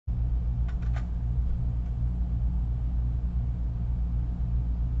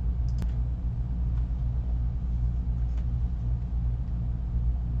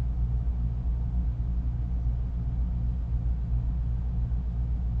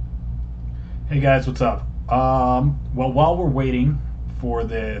Hey guys, what's up? Well, while we're waiting for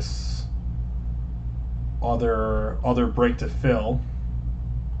this other break to fill,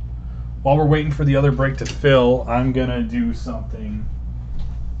 I'm gonna do something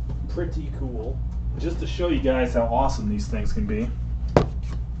pretty cool just to show you guys how awesome these things can be.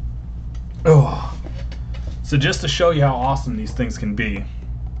 Oh, so just to show you how awesome these things can be,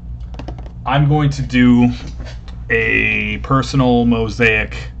 I'm going to do a personal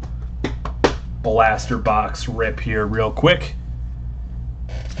mosaic blaster box rip here real quick.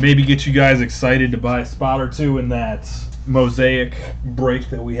 Maybe get you guys excited to buy a spot or two in that mosaic break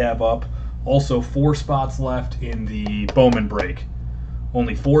that we have up. Also 4 spots left in the Bowman break.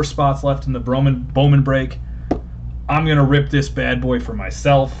 Only 4 spots left in the Bowman break. I'm going to rip this bad boy for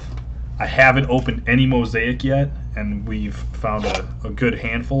myself. I haven't opened any mosaic yet, and we've found a good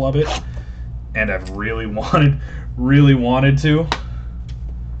handful of it. And I've really wanted to.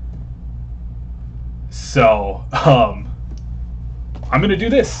 So, I'm gonna do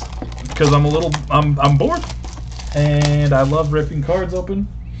this because I'm bored, and I love ripping cards open.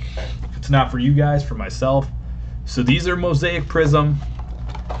 If it's not for you guys, for myself. So these are Mosaic Prism.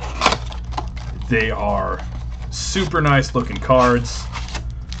 They are super nice looking cards.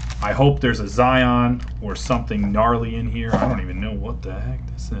 I hope there's a Zion or something gnarly in here. I don't even know what the heck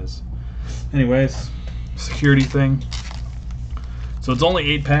this is. Anyways, security thing. So it's only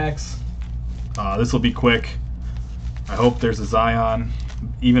 8 packs. This will be quick. I hope there's a Zion.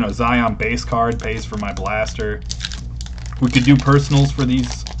 Even a Zion base card pays for my blaster. We could do personals for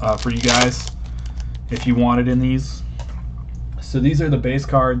these, for you guys, if you wanted in these. So these are the base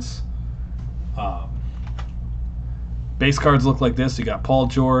cards. Base cards look like this. You got Paul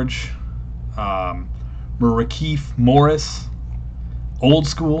George, Markieff Morris, Old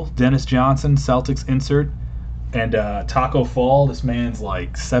School, Dennis Johnson, Celtics insert, and Taco Fall. This man's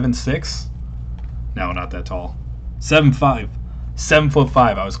like 7'6". No, not that tall. 7'5". 7'5".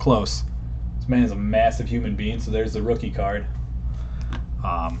 I was close. This man is a massive human being, so there's the rookie card.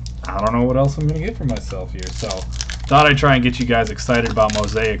 I don't know what else I'm going to get for myself here. So, thought I'd try and get you guys excited about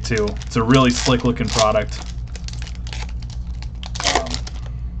Mosaic, too. It's a really slick-looking product.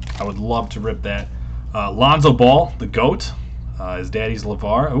 I would love to rip that. Lonzo Ball, the GOAT. His daddy's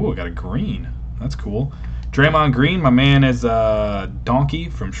LeVar. Oh, I got a green. That's cool. Draymond Green, my man is Donkey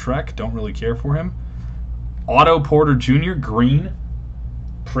from Shrek. Don't really care for him. Otto Porter Jr., green.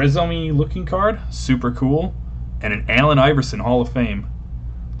 Prism-y looking card. Super cool. And an Allen Iverson Hall of Fame.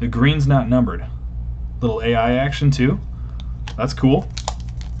 The green's not numbered. Little AI action, too. That's cool.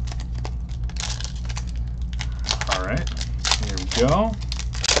 Alright. Here we go.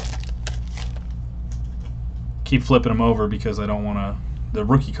 Keep flipping them over because I don't want to... The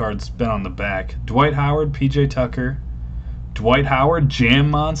rookie card's been on the back. Dwight Howard, PJ Tucker, Dwight Howard,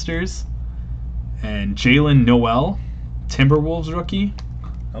 Jam Monsters, and Jalen Noel, Timberwolves rookie.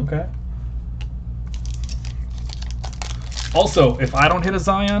 Okay. Also, if I don't hit a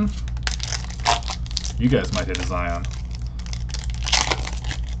Zion, you guys might hit a Zion.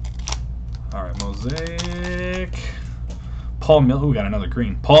 Alright, Mosaic. Paul Mill. Ooh, got another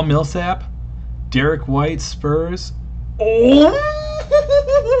green. Paul Millsap, Derek White, Spurs. Oh!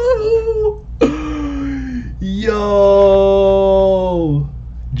 Yo!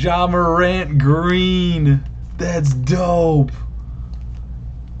 Ja Morant green. That's dope.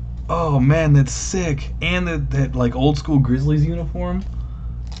 Oh man, that's sick. And that like old school Grizzlies uniform.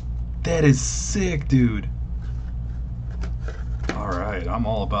 That is sick, dude. Alright, I'm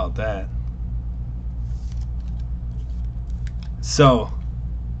all about that. So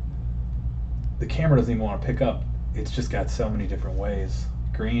the camera doesn't even want to pick up. It's just got so many different ways.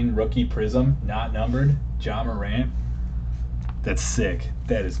 Green, rookie, prism, not numbered, Ja Morant. That's sick.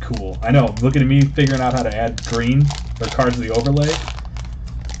 That is cool. I know, looking at me figuring out how to add green or cards to the overlay.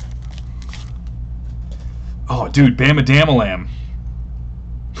 Oh, dude, Bama Damalam.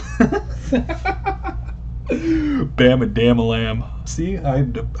 Bama Damalam. See, I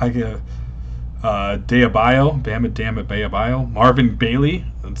get Deabio, Bama Dama Deabio. Marvin Bailey.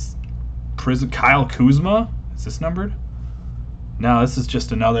 That's Prism. Kyle Kuzma. Is this numbered? No, this is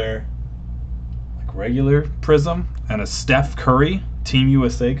just another like regular Prism. And a Steph Curry Team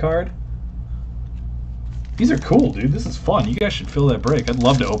USA card. These are cool, dude. This is fun. You guys should fill that break. I'd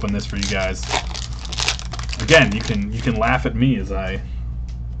love to open this for you guys. Again, you can laugh at me as I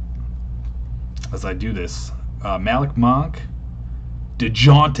do this. Malik Monk,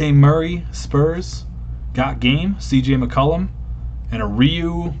 DeJounte Murray, Spurs, got game, CJ McCollum, and a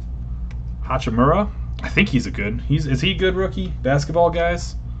Ryu Hachimura. I think he's a good. Is he a good rookie? Basketball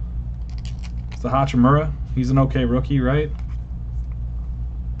guys? It's the Hachimura. He's an okay rookie, right?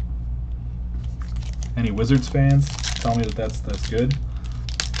 Any Wizards fans? Tell me that that's good.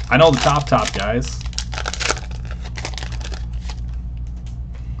 I know the top guys.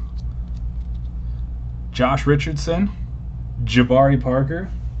 Josh Richardson, Jabari Parker.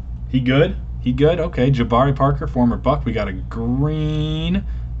 He good? He good? Okay, Jabari Parker, former Buck. We got a green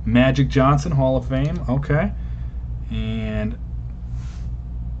Magic Johnson, Hall of Fame. Okay. And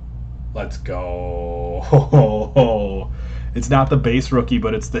let's go. It's not the base rookie,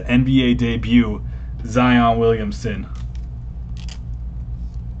 but it's the NBA debut, Zion Williamson.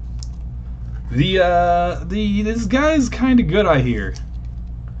 This guy's kind of good, I hear.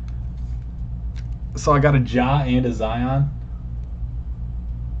 So I got a Ja and a Zion.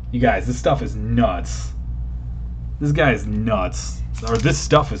 You guys, this stuff is nuts. This guy is nuts. Or this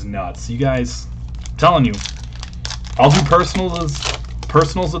stuff is nuts. You guys, I'm telling you, I'll do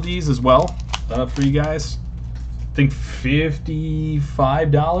personals of these as well for you guys. I think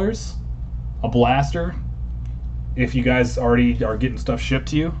 $55 a blaster if you guys already are getting stuff shipped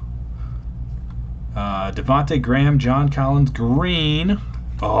to you. Devontae Graham, John Collins, green.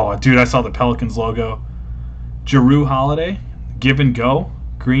 Oh, dude, I saw the Pelicans logo. Jrue Holiday, give and go,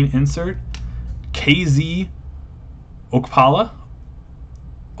 green insert. KZ Okpala.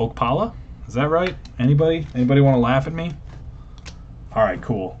 Okpala? Is that right? Anybody want to laugh at me? All right,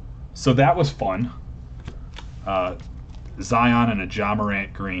 cool. So that was fun. Zion and a Ja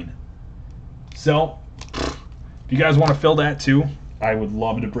Morant green. So, if you guys want to fill that too, I would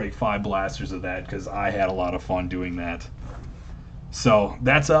love to break 5 blasters of that because I had a lot of fun doing that. So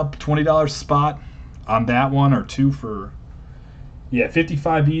that's up $20 spot on that one, or 2 for, yeah,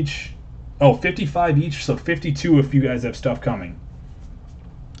 55 each. Oh, 55 each, so 52 if you guys have stuff coming.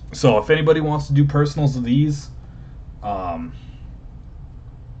 So if anybody wants to do personals of these, I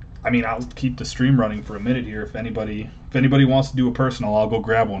mean, I'll keep the stream running for a minute here. If anybody wants to do a personal, I'll go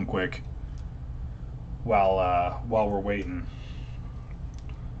grab one quick while we're waiting.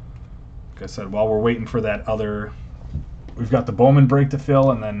 Like I said, while we're waiting for that other, we've got the Bowman break to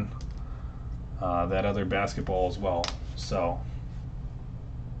fill, and then that other basketball as well. So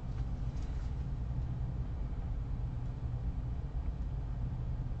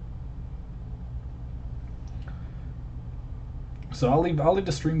I'll leave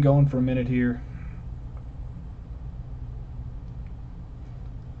the stream going for a minute here.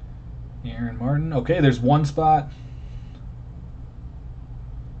 Aaron Martin. Okay, there's one spot.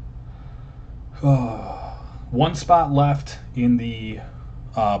 One spot left in the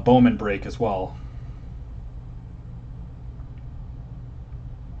Bowman break as well.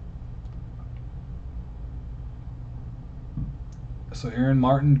 So Aaron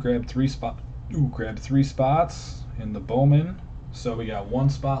Martin grabbed 3 spots in the Bowman. So we got 1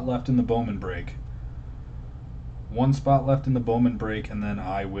 spot left in the Bowman break. 1 spot left in the Bowman break, and then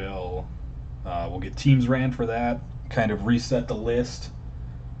I will we'll get teams ran for that. Kind of reset the list.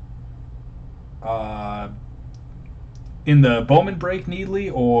 In the Bowman break,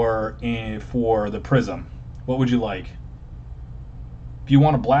 Needley, or for the Prism? What would you like? If you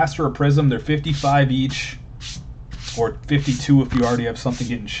want a blaster or Prism, they're 55 each, or 52 if you already have something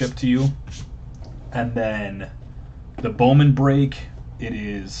getting shipped to you. And then the Bowman break, it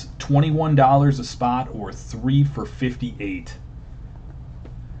is $21 a spot, or 3 for $58.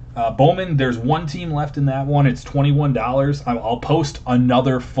 Bowman, there's 1 team left in that one. It's $21. I'll post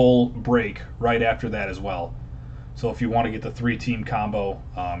another full break right after that as well. So if you want to get the 3-team combo,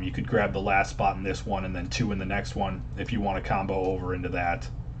 you could grab the last spot in this one and then 2 in the next one if you want to combo over into that.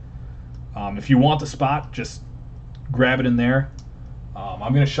 If you want the spot, just grab it in there.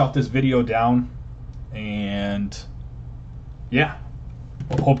 I'm going to shut this video down, and yeah,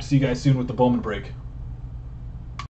 hope to see you guys soon with the Bowman break.